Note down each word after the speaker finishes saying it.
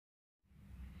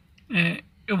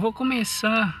Eu vou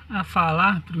começar a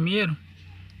falar primeiro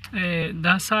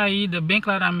da saída, bem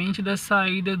claramente, da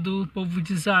saída do povo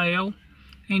de Israel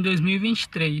em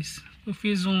 2023. Eu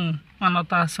fiz uma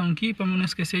anotação aqui para não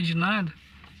esquecer de nada.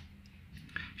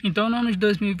 Então, no ano de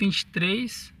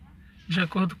 2023, de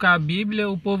acordo com a Bíblia,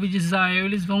 o povo de Israel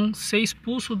eles vão ser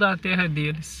expulsos da terra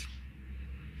deles.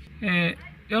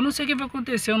 Eu não sei o que vai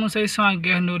acontecer, eu não sei se é uma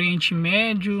guerra no Oriente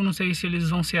Médio, não sei se eles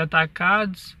vão ser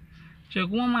atacados. De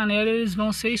alguma maneira eles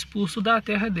vão ser expulsos da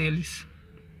terra deles.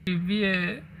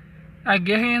 A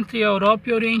guerra entre a Europa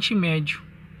e o Oriente Médio.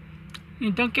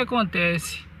 Então o que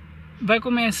acontece? Vai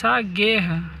começar a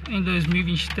guerra em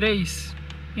 2023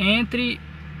 entre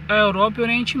a Europa e o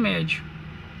Oriente Médio.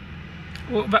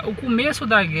 O começo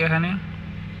da guerra, né?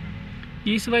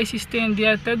 Isso vai se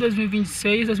estender até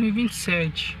 2026,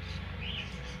 2027.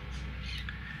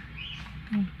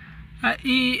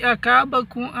 E acaba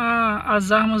com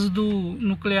as armas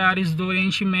nucleares do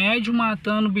Oriente Médio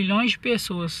matando bilhões de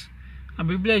pessoas. A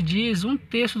Bíblia diz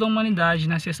 1/3 da humanidade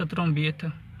na sexta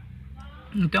trombeta.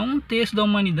 Então 1/3 da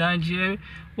humanidade,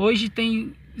 hoje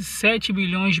tem 7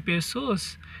 bilhões de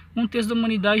pessoas, 1/3 da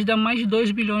humanidade dá mais de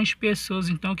 2 bilhões de pessoas,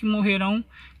 então, que morrerão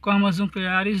com armas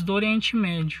nucleares do Oriente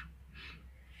Médio.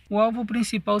 O alvo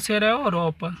principal será a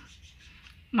Europa,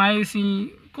 mas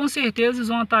assim, com certeza eles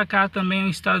vão atacar também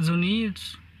os Estados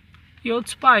Unidos e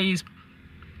outros países.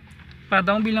 Para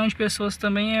dar 1 bilhão de pessoas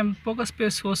também é poucas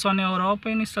pessoas só na Europa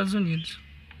e nos Estados Unidos.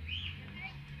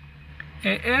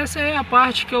 Essa é a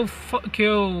parte que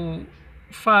eu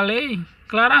falei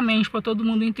claramente para todo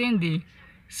mundo entender,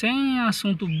 sem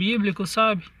assunto bíblico,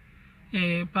 sabe?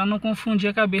 Para não confundir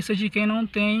a cabeça de quem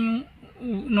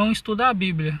não estuda a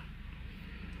Bíblia.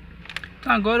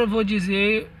 Então agora eu vou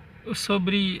dizer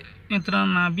sobre,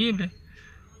 entrando na Bíblia,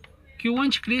 que o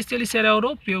anticristo ele será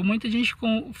europeu. Muita gente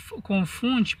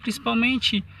confunde,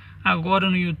 principalmente agora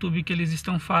no YouTube, que eles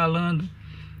estão falando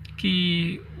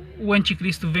que o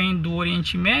anticristo vem do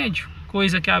Oriente Médio,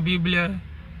 coisa que a Bíblia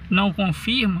não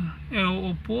confirma, é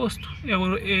o oposto,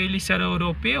 ele será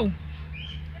europeu.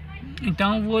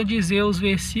 Então eu vou dizer os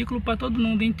versículos para todo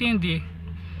mundo entender,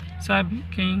 sabe?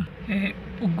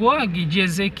 O Gog de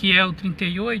Ezequiel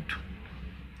 38,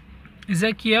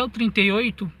 Ezequiel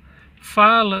 38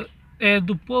 fala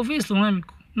do povo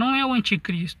islâmico, não é o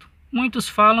anticristo. Muitos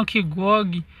falam que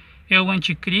Gog é o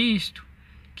anticristo,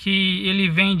 que ele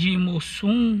vem de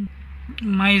Mossum,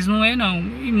 mas não é não.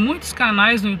 E muitos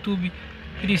canais no YouTube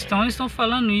cristãos estão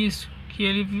falando isso, que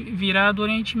ele virá do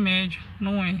Oriente Médio,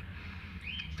 não é.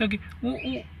 Então,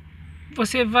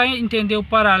 você vai entender o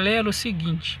paralelo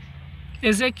seguinte: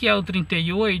 Ezequiel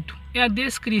 38 é a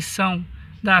descrição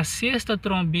da sexta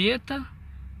trombeta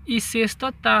e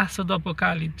sexta taça do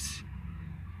Apocalipse.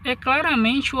 É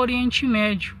claramente o Oriente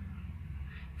Médio.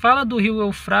 Fala do rio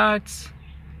Eufrates.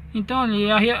 Então ali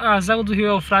as águas do rio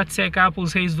Eufrates secar para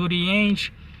os reis do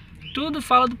Oriente. Tudo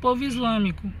fala do povo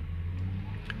islâmico.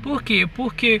 Por quê?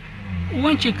 Porque o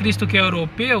anticristo, que é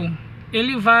europeu,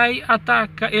 ele vai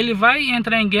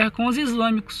entrar em guerra com os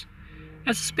islâmicos.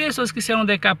 Essas pessoas que serão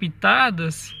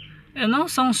decapitadas não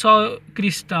são só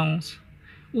cristãos.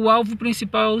 O alvo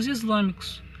principal é os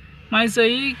islâmicos. Mas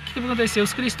aí o que vai acontecer?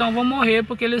 Os cristãos vão morrer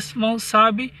porque eles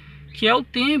sabem que é o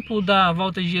tempo da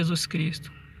volta de Jesus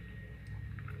Cristo.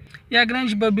 E a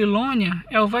grande Babilônia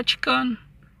é o Vaticano.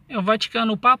 É o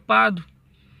Vaticano, o papado.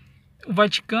 O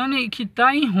Vaticano que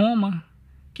está em Roma,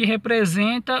 que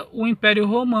representa o Império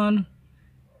Romano.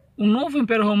 O novo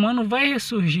Império Romano vai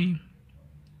ressurgir.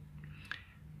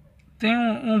 Tem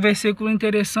um versículo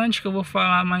interessante que eu vou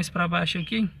falar mais para baixo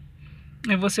aqui.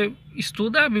 Você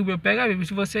estuda a Bíblia, pega a Bíblia.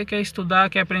 Se você quer estudar,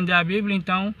 quer aprender a Bíblia,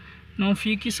 então não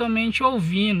fique somente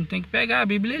ouvindo. Tem que pegar a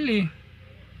Bíblia e ler.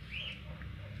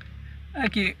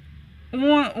 Aqui,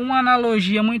 uma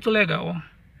analogia muito legal. Ó.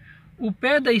 O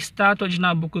pé da estátua de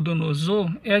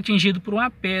Nabucodonosor é atingido por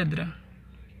uma pedra.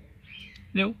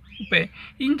 Entendeu? O pé.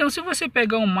 Então, se você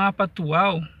pegar um mapa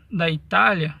atual da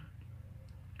Itália,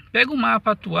 pega o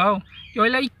mapa atual e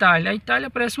olha a Itália. A Itália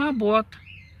parece uma bota.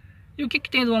 E o que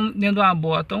tem dentro de uma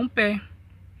bota? Um pé.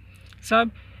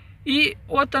 Sabe? E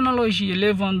outra analogia,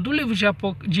 levando do livro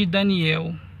de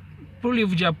Daniel para o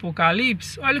livro de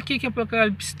Apocalipse, olha o que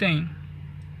Apocalipse tem.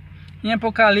 Em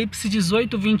Apocalipse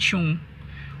 18, 21.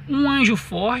 Um anjo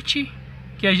forte,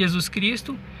 que é Jesus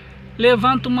Cristo,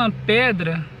 levanta uma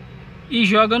pedra e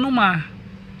joga no mar.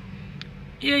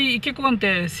 E aí, o que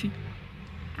acontece?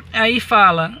 Aí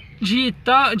fala, de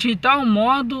tal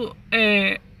modo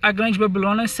a grande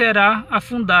Babilônia será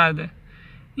afundada.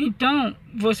 Então,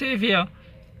 você vê a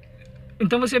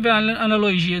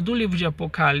analogia do livro de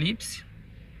Apocalipse,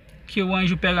 que o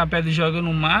anjo pega a pedra e joga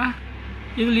no mar,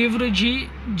 e o livro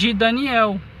de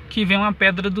Daniel, que vem uma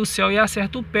pedra do céu e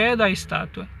acerta o pé da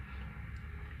estátua.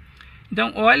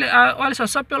 Então, olha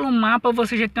só pelo mapa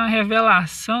você já tem uma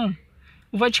revelação.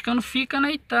 O Vaticano fica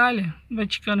na Itália. O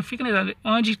Vaticano fica na Itália,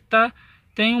 onde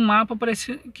tem um mapa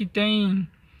que tem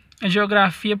a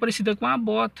geografia parecida com a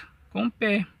bota, com o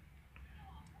pé.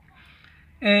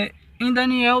 Em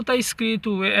Daniel está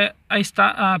escrito,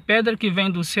 a pedra que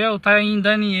vem do céu está em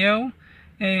Daniel,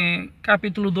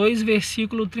 capítulo 2,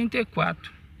 versículo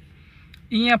 34.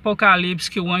 Em Apocalipse,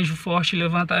 que o anjo forte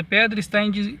levanta a pedra, está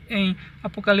em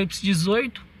Apocalipse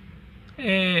 18,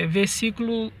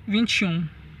 versículo 21.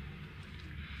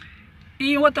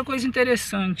 E outra coisa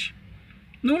interessante,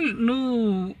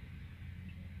 no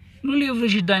livro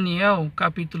de Daniel,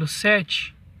 capítulo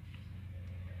 7,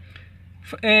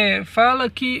 fala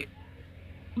que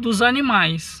dos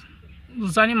animais,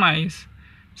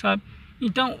 sabe?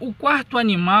 Então, o quarto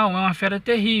animal é uma fera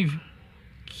terrível.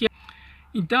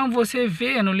 Então, você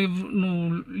vê no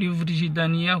livro de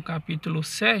Daniel, capítulo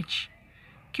 7,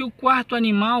 que o quarto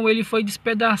animal ele foi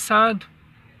despedaçado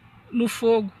no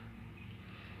fogo.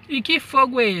 E que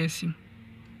fogo é esse?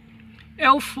 É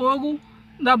o fogo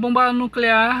da bomba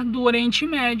nuclear do Oriente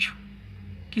Médio,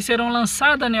 que serão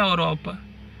lançadas na Europa.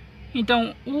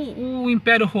 Então, o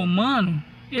Império Romano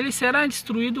ele será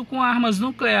destruído com armas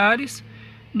nucleares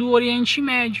do Oriente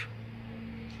Médio,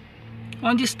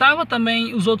 onde estavam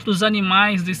também os outros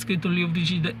animais descritos no livro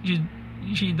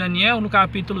de Daniel, no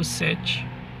capítulo 7.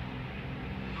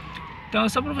 Então,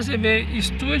 só para você ver,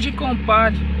 estude e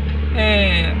compare.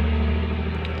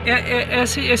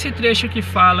 Esse trecho que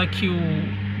fala que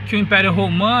o Império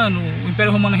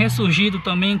Romano ressurgido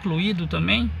também, incluído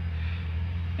também,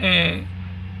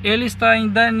 ele está em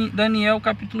Daniel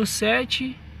capítulo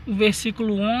 7,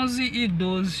 versículo 11 e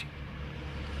 12.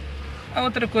 A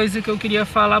outra coisa que eu queria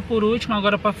falar por último,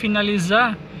 agora para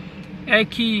finalizar, é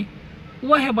que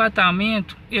o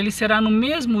arrebatamento ele será no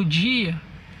mesmo dia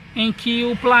em que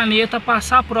o planeta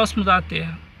passar próximo da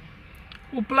Terra.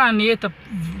 O planeta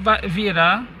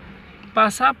virá,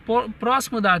 passar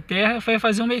próximo da Terra, vai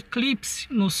fazer um eclipse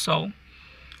no Sol.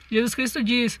 Jesus Cristo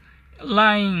diz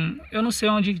lá eu não sei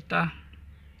onde está,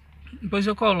 depois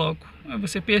eu coloco, aí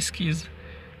você pesquisa.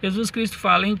 Jesus Cristo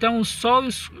fala, então o sol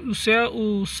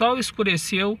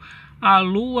escureceu, a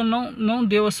lua não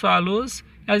deu a sua luz,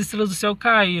 as estrelas do céu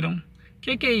caíram. O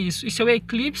que é isso? Isso é o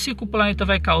eclipse que o planeta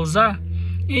vai causar,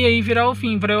 e aí virá o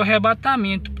fim, virá o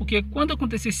arrebatamento, porque quando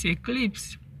acontecer esse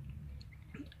eclipse,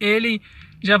 ele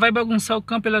já vai bagunçar o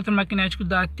campo eletromagnético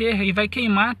da Terra e vai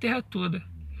queimar a Terra toda,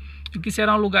 o que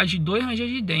será um lugar de 2 rangers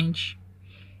de dente.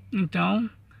 Então,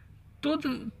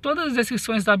 todas as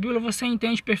descrições da Bíblia você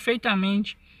entende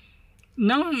perfeitamente.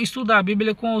 Não estuda a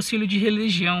Bíblia com auxílio de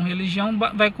religião. Religião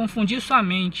vai confundir sua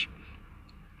mente.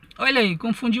 Olha aí,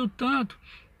 confundiu tanto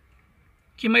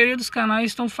que a maioria dos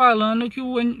canais estão falando que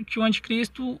o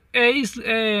anticristo é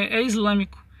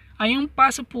islâmico. Aí um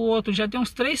passa para o outro. Já tem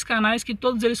uns 3 canais que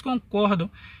todos eles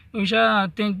concordam. Eu já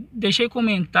deixei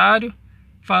comentário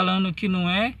falando que não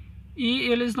é, e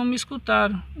eles não me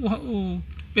escutaram. O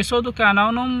pessoa do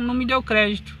canal não me deu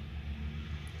crédito.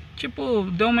 Tipo,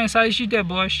 deu uma mensagem de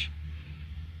deboche.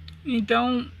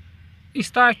 Então,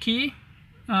 está aqui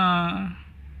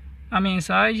a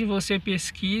mensagem, você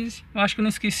pesquise. Eu acho que eu não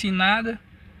esqueci nada.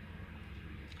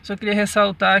 Só queria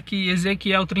ressaltar que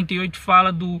Ezequiel 38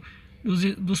 fala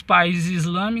dos países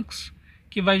islâmicos,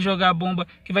 que vai jogar bomba,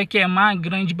 que vai queimar a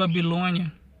grande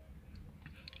Babilônia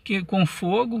com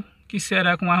fogo, que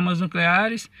será com armas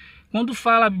nucleares. Quando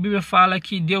a Bíblia fala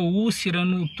que deu úlcera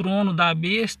no trono da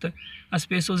besta, as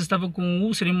pessoas estavam com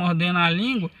úlcera e mordendo a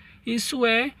língua, isso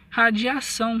é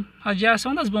radiação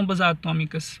das bombas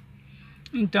atômicas.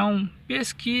 Então,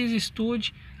 pesquise,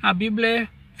 estude, a Bíblia é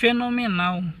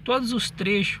fenomenal, todos os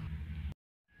trechos.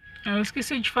 Eu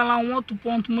esqueci de falar um outro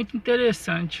ponto muito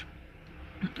interessante.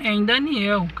 Em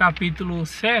Daniel, capítulo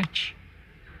 7,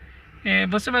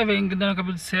 você vai ver em Daniel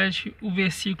capítulo 7, o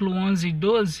versículo 11 e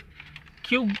 12,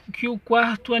 que o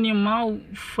quarto animal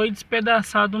foi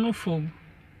despedaçado no fogo.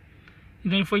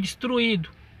 Então ele foi destruído.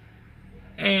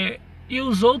 E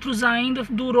os outros ainda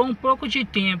durou um pouco de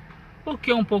tempo. Por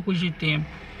que um pouco de tempo?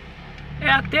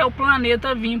 Até o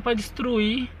planeta vir para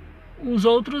destruir os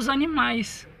outros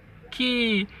animais,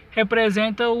 que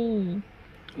representa o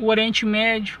Oriente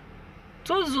Médio,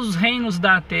 todos os reinos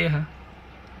da Terra,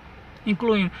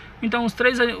 incluindo. Então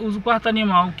o quarto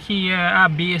animal, que é a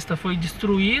besta, foi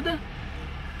destruída,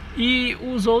 e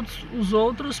os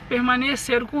outros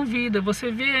permaneceram com vida.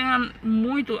 Você vê,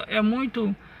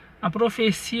 a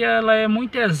profecia ela é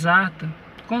muito exata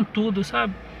com tudo,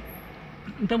 sabe?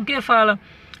 Então, porque fala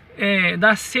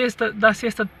da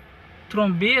sexta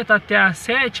trombeta até a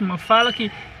sétima, fala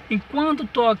que enquanto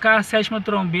tocar a sétima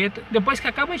trombeta, depois que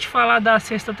acaba de falar da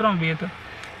sexta trombeta,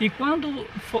 e quando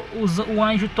o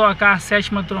anjo tocar a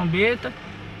sétima trombeta,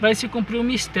 vai se cumprir o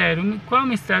mistério. Qual é o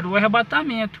mistério? O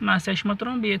arrebatamento na sétima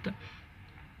trombeta.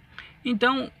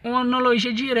 Então, uma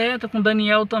analogia direta com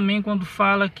Daniel também, quando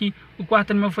fala que o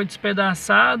quarto animal foi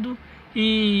despedaçado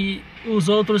e os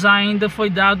outros ainda foi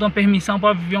dado uma permissão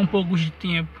para viver um pouco de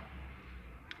tempo.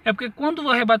 É porque quando o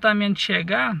arrebatamento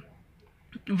chegar,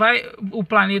 o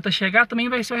planeta chegar, também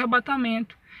vai ser o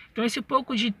arrebatamento. Então esse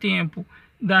pouco de tempo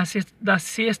da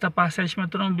sexta para a sétima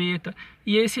trombeta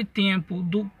e esse tempo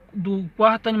do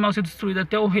quarto animal ser destruído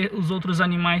até os outros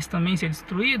animais também ser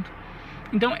destruído,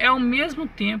 então é o mesmo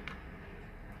tempo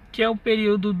que é o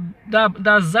período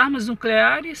das armas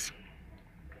nucleares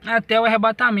até o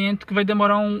arrebatamento, que vai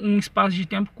demorar um espaço de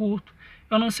tempo curto.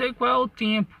 Eu não sei qual é o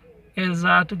tempo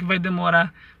exato que vai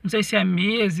demorar, não sei se é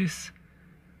meses,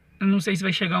 eu não sei se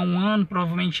vai chegar um ano,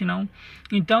 provavelmente não.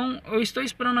 Então eu estou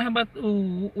esperando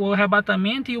o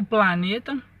arrebatamento e o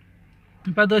planeta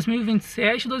para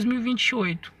 2027,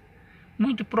 2028.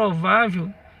 Muito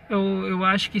provável, eu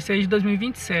acho que seja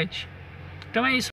 2027. Então é isso.